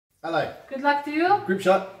Hello. Good luck to you. Group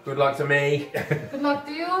shot. Good luck to me. Good luck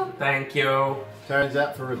to you. Thank you. Tarron's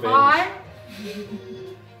out for revenge. Bye.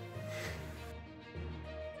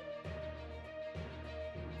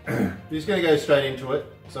 We're just going to go straight into it.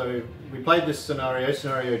 So we played this scenario,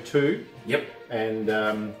 Scenario 2. Yep. And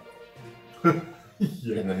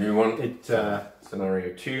In the new one,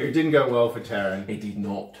 Scenario 2. It didn't go well for Tarron. It did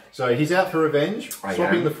not. So he's out for revenge,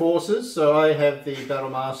 swapping the forces. So I have the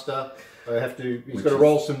BattleMaster. He's got to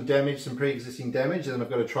roll some damage, some pre-existing damage, and then I've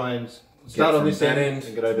got to try and start on this end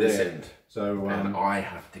and get over this there. end. So and I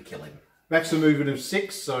have to kill him. Maximum movement of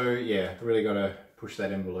 6. So yeah, really got to push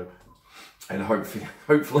that envelope. And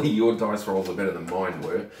hopefully your dice rolls are better than mine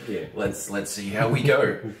were. Yeah. Let's see how we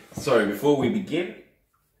go. So before we begin,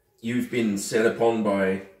 you've been set upon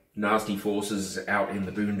by nasty forces out in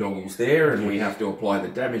the boondoggles there, and we have to apply the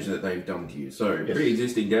damage that they've done to you. So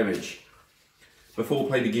pre-existing damage. Before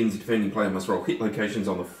play begins, the defending player must roll hit locations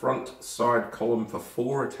on the front side column for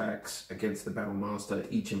 4 attacks against the BattleMaster,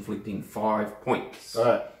 each inflicting 5 points.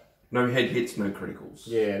 Alright. No head hits, no criticals.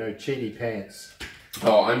 Yeah, no cheaty pants.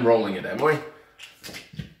 Oh, I'm rolling it, am I?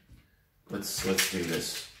 Let's do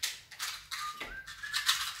this.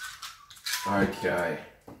 Okay.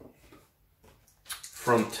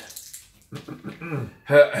 Front.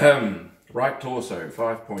 Right torso,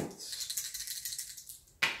 5 points.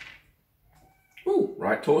 Ooh,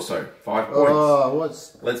 right torso, 5 points.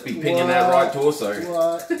 Oh, Let's be pinging that right torso.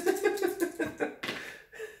 What?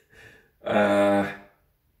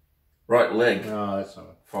 Right leg. No, that's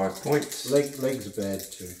not. 5 points. Legs are bad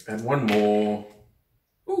too. And one more.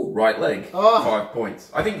 Ooh, right leg. Oh. 5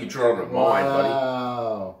 points. I think you tried it at mine, buddy.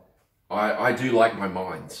 Wow. I do like my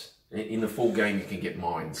mines. In the full game, you can get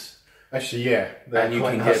mines. Actually, yeah. And you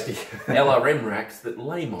can get LRM racks that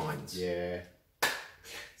lay mines. Yeah.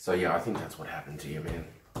 So yeah, I think that's what happened to you, man.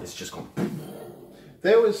 It's just gone.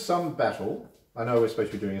 There was some battle. I know we're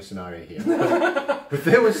supposed to be doing a scenario here, but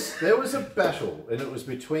there was a battle, and it was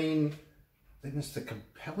between. I think it's the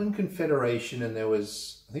Capellan Confederation, and I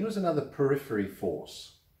think it was another periphery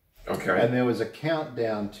force. Okay. And there was a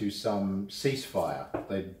countdown to some ceasefire.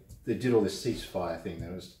 They did all this ceasefire thing.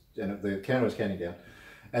 And the counter was counting down,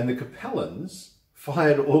 and the Capellans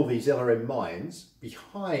fired all these LRM mines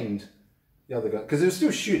behind the other guy because they were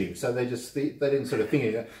still shooting. So they didn't sort of think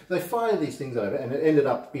anything. They fired these things over, and it ended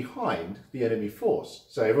up behind the enemy force.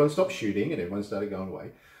 So everyone stopped shooting, and everyone started going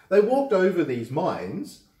away. They walked over these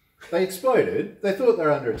mines. They exploded, they thought they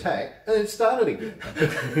were under attack, and it started again.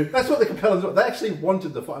 That's what the Capellans were. They actually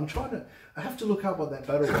wanted the fight. I have to look up what that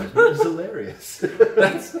battle was, but it's hilarious.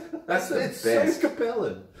 That's the it's best. so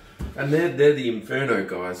Capellan. And they're the Inferno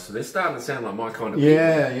guys, so they're starting to sound like my kind of people.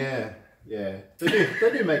 Yeah. They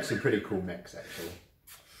do make some pretty cool mechs, actually.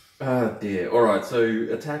 Oh dear. Alright, so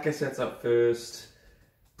attacker sets up first.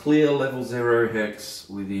 Clear level 0 hex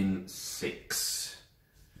within 6.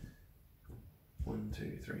 1,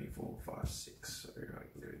 2, 3, 4, 5, 6. So I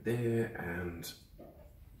can go there and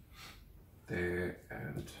there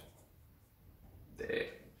and there.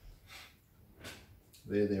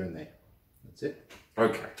 There, and there. That's it.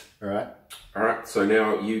 Okay. Alright, so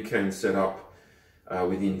now you can set up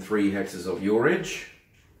within 3 hexes of your edge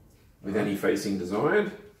with any facing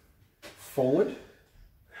desired. Forward?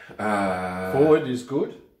 Forward is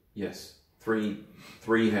good? Yes. 3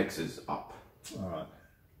 hexes up. Alright.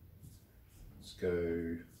 Let's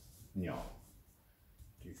go. Yeah.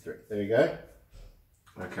 Do 3. There we go.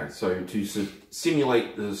 Okay, so to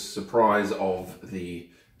simulate the surprise of the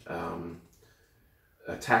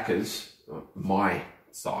attackers, my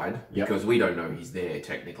side, because we don't know he's there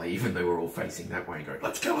technically, even though we're all facing that way and going,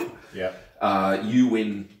 let's kill him. Yeah. You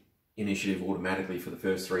win initiative automatically for the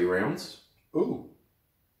first 3 rounds. Ooh.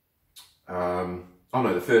 Oh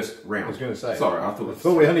no, the first round. I was going to say. Sorry, I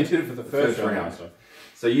thought we only did it for the first round.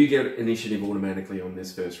 So you get initiative automatically on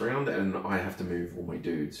this first round, and I have to move all my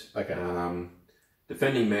dudes. Okay.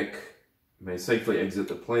 Defending mech may safely exit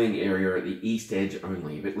the playing area at the east edge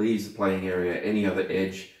only. If it leaves the playing area at any other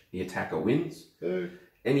edge, the attacker wins.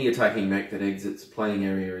 Any attacking mech that exits the playing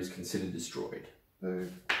area is considered destroyed.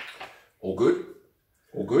 All good?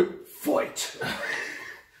 All good? Fight!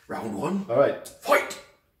 Round 1. Alright. Fight!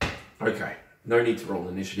 Okay. No need to roll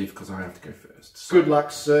initiative because I have to go first. So. Good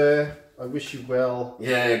luck, sir. I wish you well.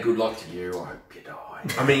 Yeah, good luck to you. I hope you die.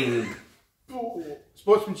 I mean...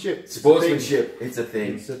 Sportsmanship. Sportsmanship. It's a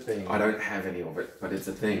thing. It's a thing. I don't have any of it, but it's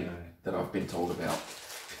a thing that I've been told about.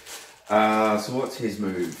 So what's his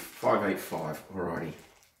move? 585. Alrighty.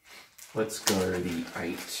 Let's go the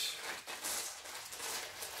 8.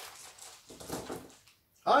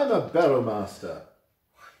 I'm a BattleMaster.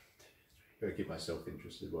 Gotta keep myself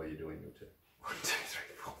interested while you're doing your turn. 1, 2,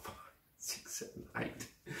 3, 4, 5.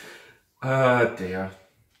 Dear.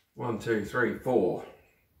 1, 2, 3, 4.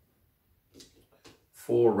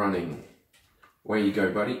 4 running. Where you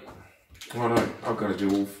go, buddy? Oh no, I've got to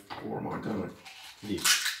do all 4 of mine, don't I?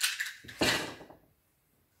 Yes.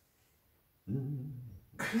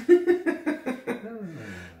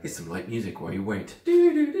 Here's some light music while you wait.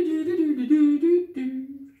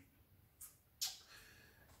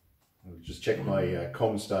 I'll just check my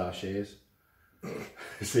Comstar shares.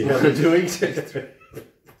 See how they're doing. 5, 6, 7,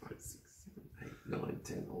 8, 9,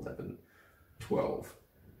 10, 11, 12.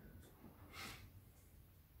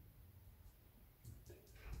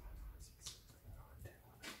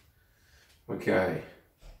 Okay,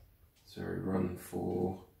 so run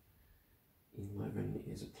for 11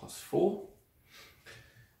 is a +4,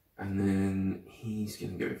 and then he's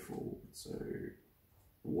going to go forward. So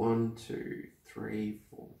 1, 2, 3,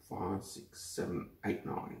 4, 5, 6, 7, 8,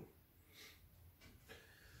 9.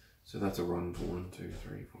 So that's a run for 1, 2,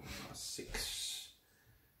 3, 4, 5, 6.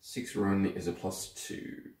 6 run is a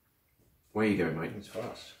 +2. Where you go, mate? It's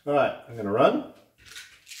fast. All right, I'm going to run.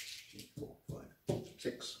 4, 5,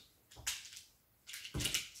 6.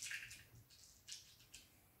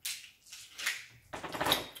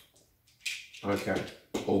 Okay,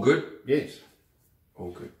 all good? Yes.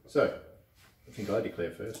 All good. So, I think I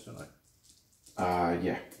declare first, don't I?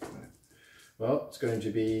 Yeah. Well, it's going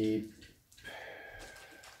to be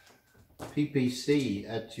PPC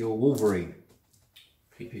at your Wolverine.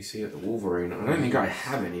 PPC at the Wolverine. I don't think I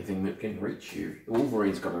have anything that can reach you. The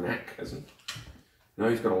Wolverine's got an ACK, hasn't he? No,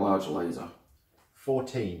 he's got a large laser.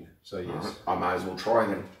 14, so yes. Right, I may as well try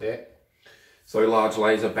then. Yeah. So large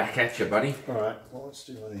laser back at you, buddy. All right, well, let's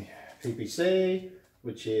do the PPC,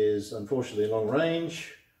 which is unfortunately long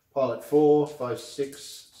range. Pilot 4, 5,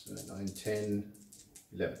 6, 7, 9, 10,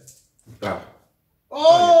 11. Ah.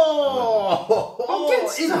 Oh, get it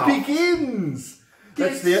stuff. begins!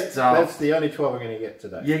 That's the only 12 I'm going to get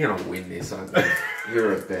today. You're going to win this, aren't you?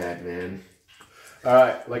 You're a bad man. All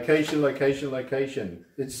right, location, location, location.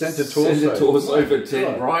 It's center torso. Center torso for 10,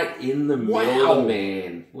 God. right in the middle Wow. of the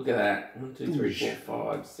man. Look at that. 1, 2, 3, 4,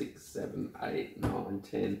 5, 6, 7, 8, 9,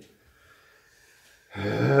 10.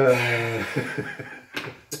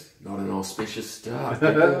 Not an auspicious start.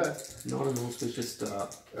 Not an auspicious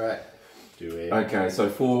start. All right, do it. Okay, so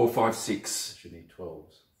 4, 5, 6, You need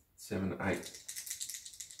 12s. 7, 8.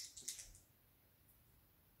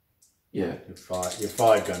 Yeah, You're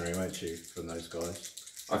 5 gunnery, won't you, from those guys?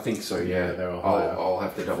 I think so. Yeah, they're all higher. I'll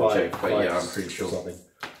have to double check, but yeah, I'm 5, pretty sure. something.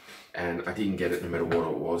 And I didn't get it no matter what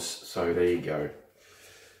it was. So there you go.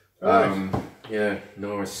 Right. Yeah,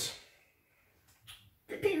 nice.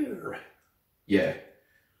 Yeah.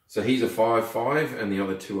 So he's a 5/5, and the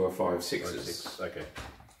other 2 are 5/6s. 5, 6, okay.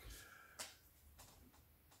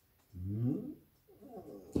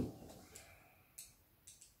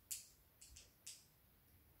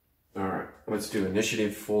 All right, let's do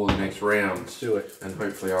initiative for the next round. Let's do it. And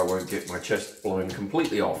hopefully I won't get my chest blown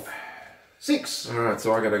completely off. 6. All right,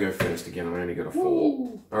 so I got to go first again. I only got a 4.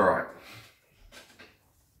 Woo. All right.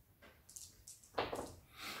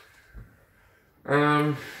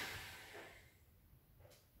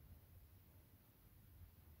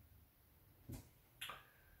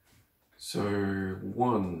 So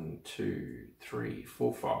 1, 2, 3,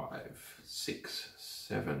 4, 5, 6,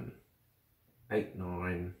 7, 8,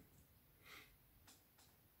 9,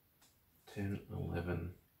 10,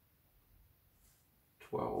 11,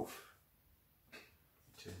 12.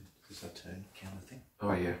 Is that turn counter thing?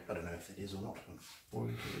 Oh yeah. I don't know if it is or not.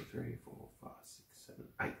 1, 2, 3, 4, 5, 6, 7,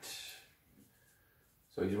 8.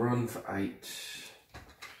 So he's run for 8.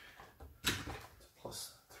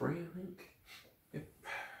 Plus 3, I think. Yep.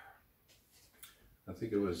 I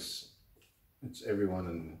think it's everyone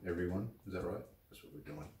and everyone. Is that right? That's what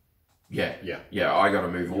we're doing. Yeah. Yeah. Yeah, I got to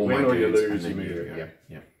move all win my or you dudes. lose, and you then move you it, go. yeah.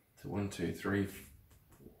 Yeah. So 1, 2, 3,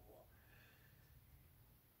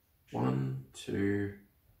 4. 1, 2,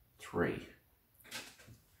 3.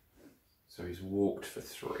 So he's walked for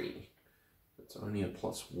 3. It's only a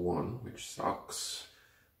 +1, which sucks.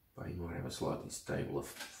 But he might have a slightly stable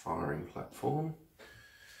firing platform.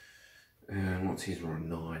 And what's his run?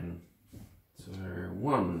 9. So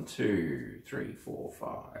 1, 2, 3, 4,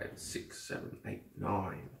 5, 6, 7, 8,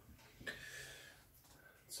 9.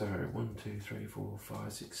 So 1, 2, 3, 4,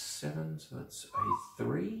 5, 6, 7. So that's a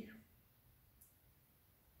 3.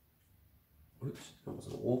 Oops, that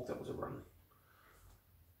wasn't a walk, that was a run.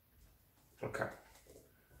 Okay.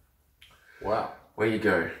 Wow. Where you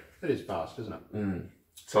go? It is fast, isn't it? Mm.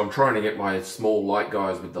 So I'm trying to get my small light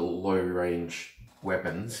guys with the low range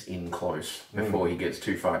weapons in close before he gets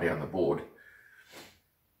too far down the board.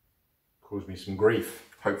 Cause me some grief.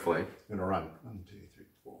 Hopefully. I'm gonna run. 1, 2, 3,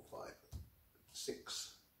 4, 5.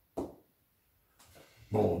 6. Boom,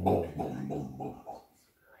 boom, boom, boom, boom.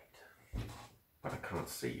 But I can't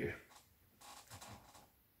see you.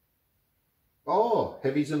 Oh,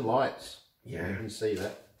 heavies and lights. Yeah. You can see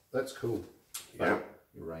that. That's cool. Yeah. But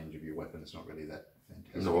the range of your weapon is not really that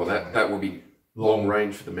fantastic. No, that would be long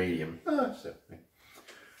range for the medium. Oh, so, yeah.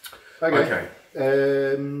 Okay.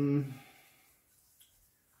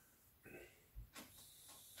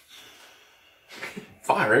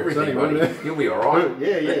 Fire everything, buddy. You'll be alright.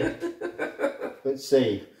 Yeah. Let's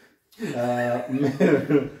see.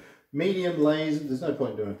 Medium laser. There's no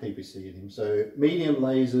point doing a PPC in him. So medium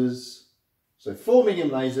lasers. So 4 medium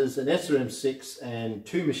lasers, an SRM6, and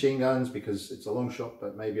 2 machine guns because it's a long shot,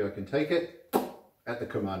 but maybe I can take it at the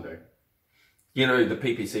commando. You know, the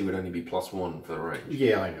PPC would only be +1 for the range.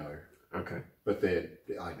 Yeah, I know. Okay. But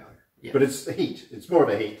I know. Yeah. But it's heat. It's more of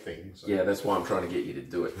a heat thing. So. Yeah, that's why I'm trying to get you to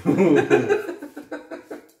do it.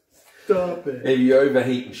 Stop it. If you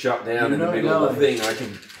overheat and shut down in the middle of the thing, I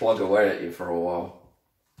can plug away at you for a while.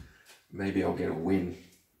 Maybe I'll get a win.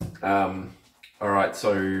 Alright,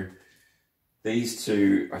 so these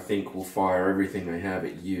two, I think, will fire everything they have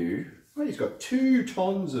at you. Oh, he's got 2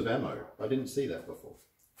 tons of ammo. I didn't see that before.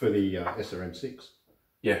 For the SRM6.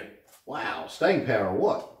 Yeah. Wow, staying power or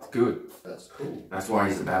what? Good. That's cool. That's why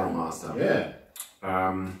he's the BattleMaster. Yeah.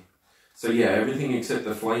 So yeah, everything except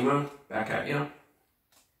the flamer back at you.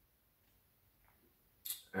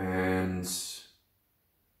 And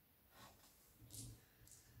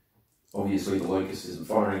obviously the locust isn't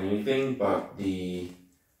firing anything, but the,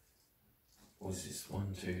 what is this?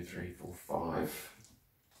 1, 2, 3, 4, 5.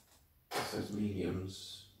 That's those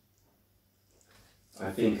mediums. I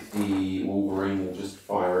think the Wolverine will just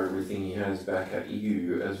fire everything he has back at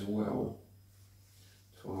you as well.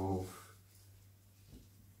 12,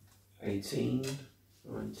 18,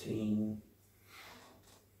 19.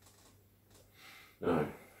 No,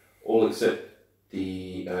 all except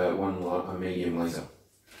the one medium laser.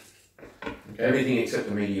 Okay. Everything except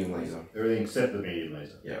the medium laser. Everything except the medium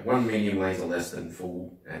laser. Yeah, 1 medium laser less than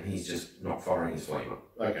full, and he's just not firing his flamer.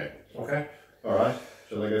 Okay. Okay. Alright.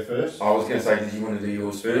 Shall I go first? I was going to say, did you want to do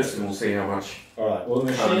yours first, and we'll see how much. Alright, well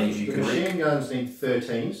the Carnage machine guns need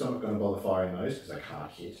 13, so I'm not going to bother firing those because I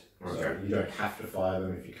can't hit. Okay. So you don't have to fire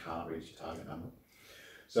them if you can't reach your target number.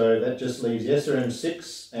 So that just leaves the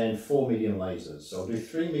SRM6 and 4 medium lasers. So I'll do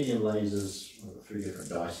 3 medium lasers. I've got 3 different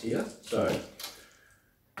dice here. So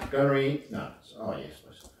gunnery,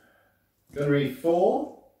 gunnery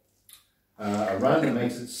 4, a run that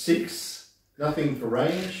makes it 6. Nothing for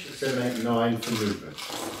range, 7, 8, 9 for movement.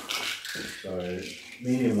 So,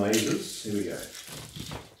 medium lasers, here we go.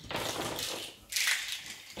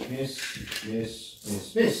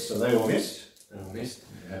 Miss. So they all missed. They all missed.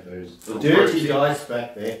 You have those Little dirty dice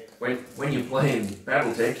back there. When you're playing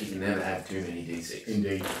BattleTech, you can never have too many D6.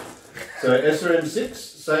 Indeed. So, SRM6,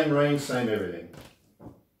 same range, same everything.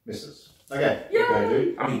 Misses. Okay, go,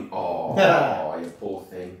 dude. I mean, oh, you poor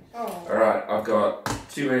thing. Oh. Alright, I've got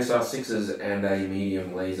 2 SR6s and a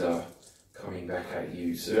medium laser coming back at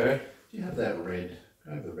you, sir. Do you have that red?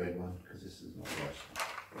 I have the red one, because this is not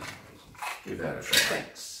right. Give that a try.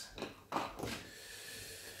 Thanks.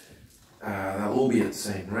 They'll all be at the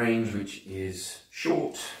same range, which is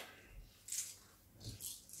short.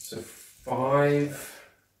 So 5,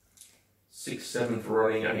 6, 7 for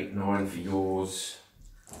running, 8, 9 for yours.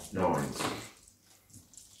 9s.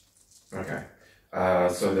 Okay.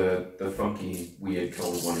 So the funky, weird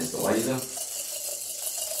coloured one is the laser.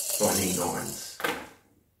 So I need 9s.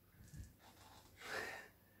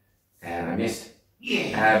 And I missed.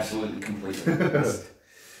 Yeah. Absolutely, completely missed.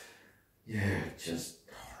 Yeah, just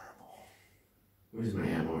horrible. Where's my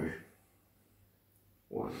ammo?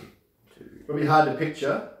 1, 2. Probably hard to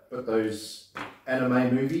picture, but those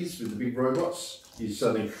anime movies with the big robots, you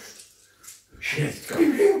suddenly...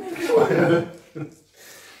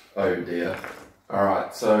 Oh dear.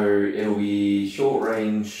 Alright, so it'll be short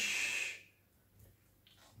range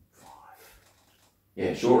 5.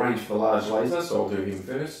 Yeah, short range for the large laser, so I'll do him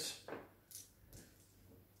first.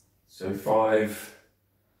 So 5,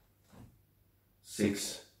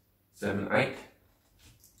 6, 7, 8.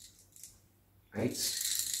 8.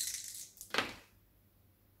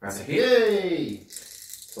 That's a hit. Yay!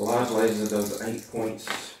 The large laser does 8 points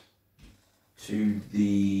to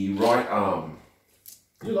the right arm.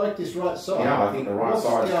 You like this right side? Yeah, I think the right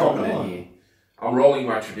side is confident here. I'm rolling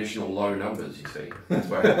my traditional low numbers, you see. That's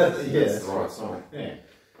why it's the right side. Yeah.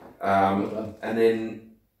 And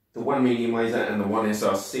then the 1 medium laser and the 1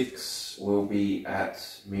 SR6 will be at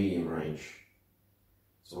medium range.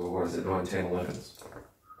 So what is it, 9, 10, 11s?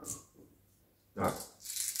 No.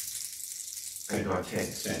 8, 9, 10.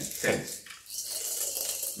 10.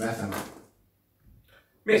 Matham.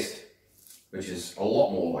 Missed. Which is a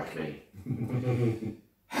lot more like me.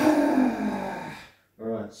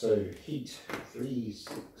 Alright, so heat 3,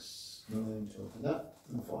 6, 9, 12. No,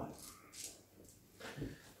 I'm fine.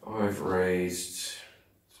 I've raised,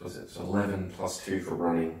 so it's 11 plus 2 for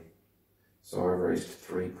running. So I've raised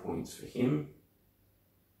 3 points for him.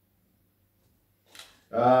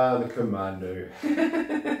 Ah, the commando.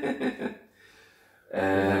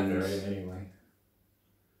 And anyway.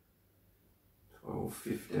 12,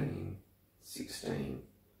 15, 16.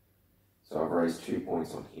 So I've raised 2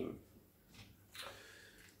 points on him.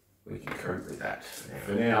 We can cope with that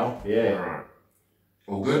For now, yeah. Alright.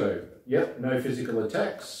 All good? So, yep, no physical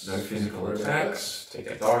attacks. No physical attacks. Take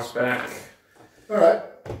the dice back. Alright.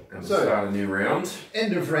 And So- start a new round.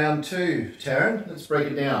 End of round 2, Tarron. Let's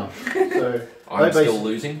break it down. So I'm still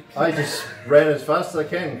losing. I just ran as fast as I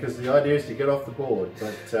can because the idea is to get off the board.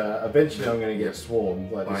 But eventually I'm going to get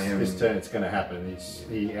swarmed. Like this turn it's going to happen.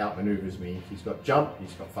 He outmaneuvers me. He's got jump.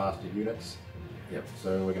 He's got faster units. Yep.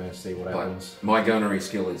 So we're going to see what happens. But my gunnery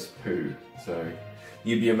skill is poo. So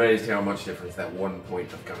you'd be amazed how much difference that 1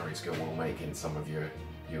 point of gunnery skill will make in some of your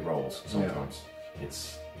rolls. Sometimes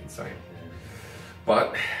it's insane.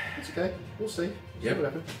 But it's okay. We'll see. Yep. See what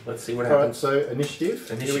happens. Let's see what All right. happens. So initiative.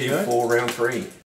 Here we Initiative go. for round 3.